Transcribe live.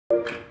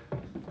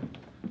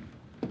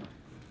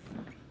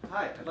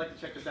hi. I'd like to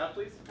check this out,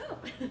 please. Oh,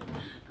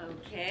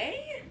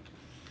 okay.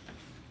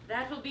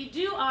 That will be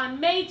due on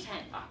May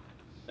 10th. Ah,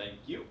 thank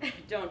you.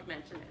 Don't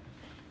mention it.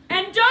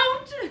 And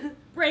don't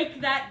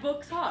break that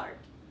book's heart.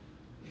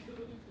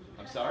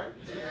 I'm sorry?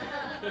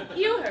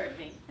 You heard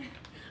me.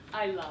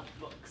 I love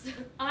books.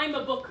 I'm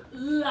a book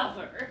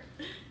lover.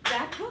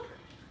 That book,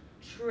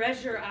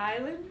 Treasure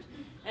Island,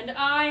 and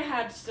I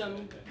had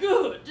some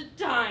good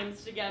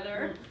times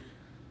together.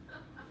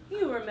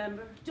 You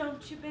remember,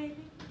 don't you,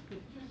 baby?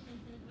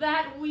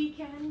 That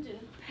weekend in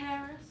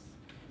Paris,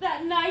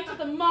 that night at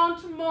the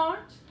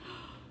Montmartre,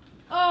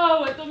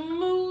 oh, at the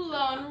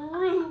Moulin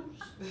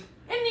Rouge. In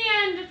the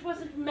end, it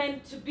wasn't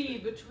meant to be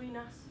between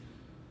us,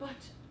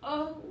 but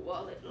oh,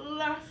 while it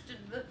lasted,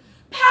 the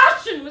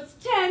passion was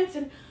tense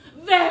and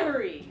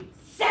very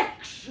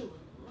sexual.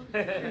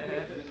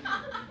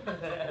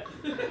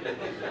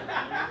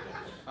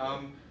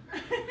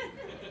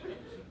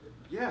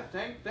 Yeah,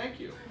 thank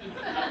you.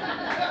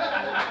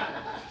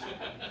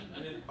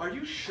 Are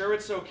you sure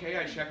it's okay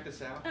I check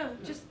this out? Oh,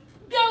 just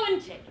go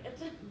and take it.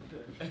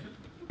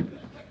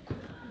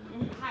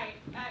 Hi,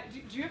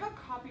 do you have a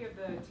copy of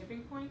The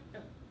Tipping Point?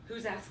 Oh,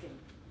 who's asking?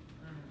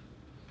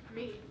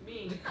 Me.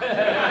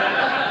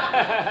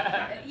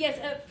 Yes,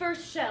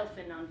 first shelf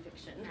in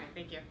nonfiction. All right,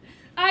 thank you.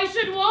 I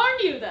should warn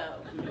you,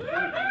 though.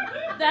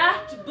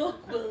 That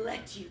book will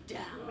let you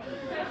down.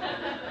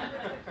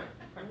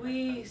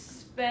 We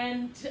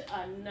spent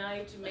a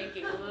night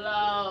making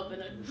love in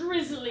a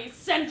drizzly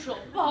Central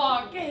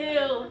Park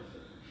hill.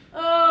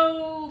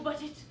 Oh, but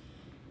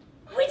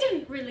we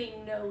didn't really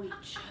know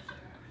each other.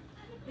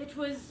 It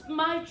was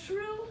my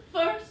true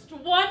first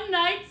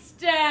one-night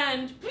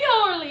stand,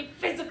 purely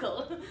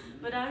physical,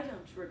 but I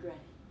don't regret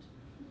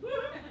it.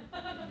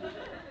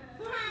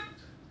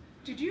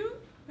 Did you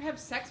have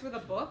sex with a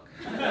book?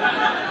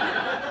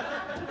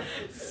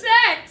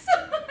 Sex!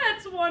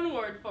 That's one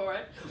word for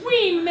it.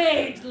 We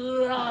made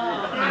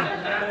love.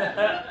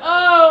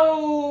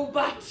 Oh,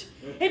 but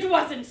it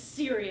wasn't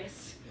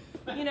serious.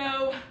 You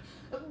know,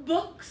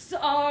 books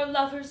are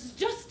lovers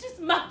just as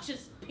much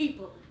as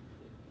people.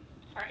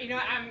 All right, you know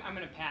what? I'm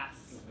gonna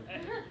pass.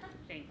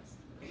 Thanks.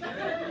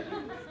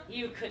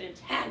 You couldn't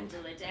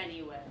handle it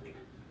anyway.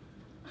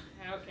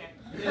 Okay.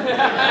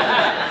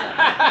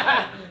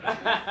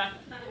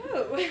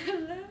 Oh,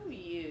 hello,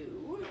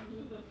 you.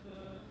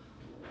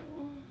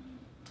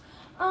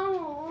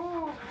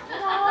 Oh,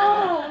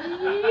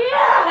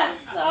 yes!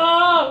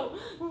 Oh!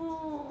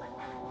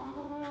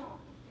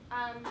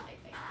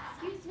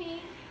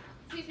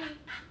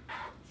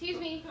 Excuse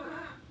me.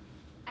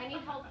 I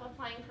need help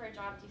applying for a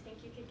job. Do you think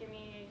you could give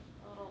me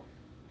a little...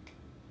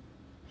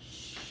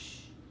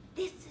 Shh.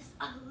 This is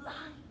a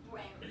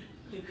library.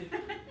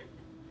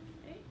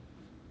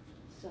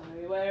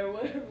 Sorry, where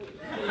were we?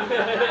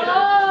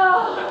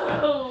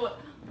 Oh!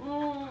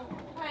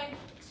 Hi,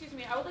 excuse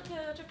me. I would like to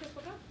check this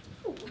book out.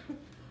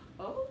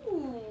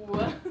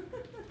 Oh.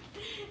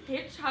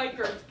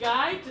 Hitchhiker's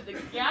Guide to the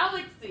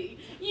Galaxy.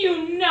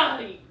 You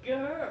naughty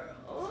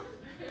girl.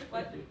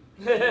 What?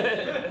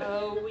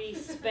 Oh, we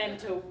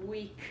spent a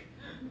week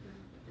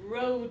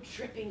road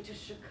tripping to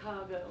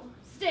Chicago,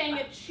 staying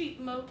at cheap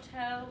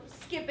motels,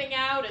 skipping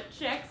out at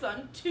checks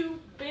on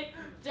 2-bit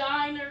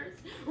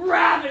diners,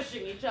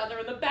 ravishing each other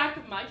in the back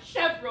of my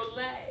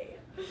Chevrolet.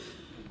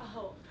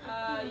 Oh,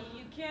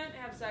 you can't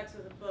have sex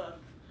with a book.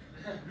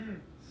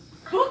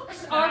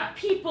 Books are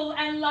people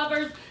and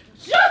lovers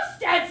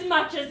just as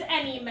much as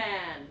any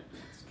man.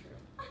 That's true.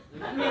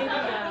 Maybe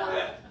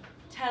I'll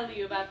tell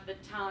you about the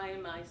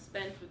time I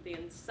spent with the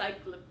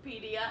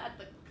encyclopedia at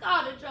the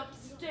cottage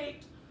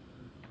upstate.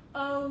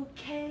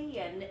 OK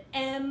and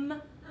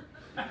M.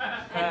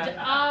 And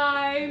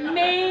I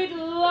made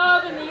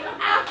love in the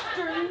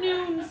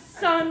afternoon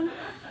sun,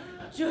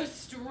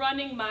 just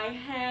running my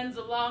hands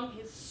along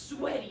his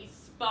sweaty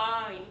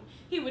spine.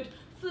 He would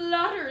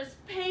flutter his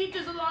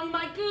pages along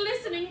my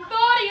glistening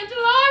body until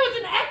I was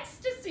in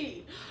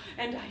ecstasy.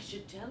 And I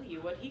should tell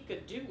you what he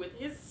could do with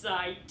his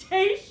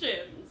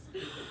citations.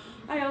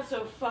 I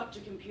also fucked a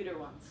computer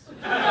once.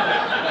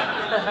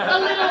 A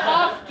little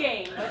off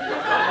game, but it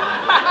is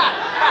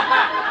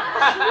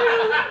a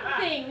true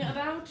thing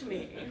about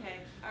me. Okay,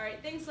 all right,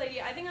 thanks,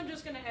 lady. I think I'm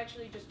just gonna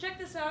actually just check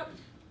this out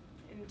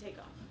and take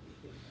off.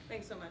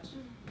 Thanks so much.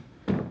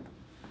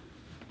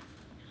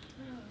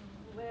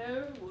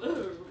 Where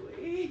were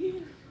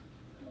we?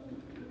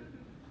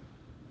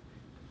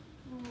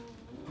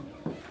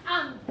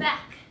 I'm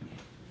back,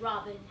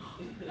 Robin.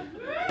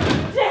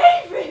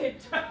 David!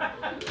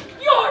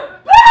 You're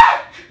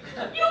back!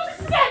 You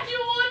said you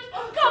would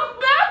come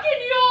back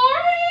and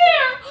you're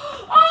here!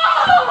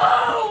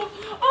 Oh!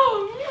 Oh!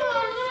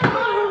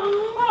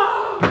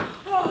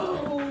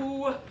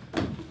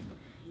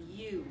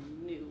 You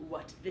knew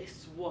what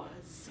this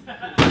was.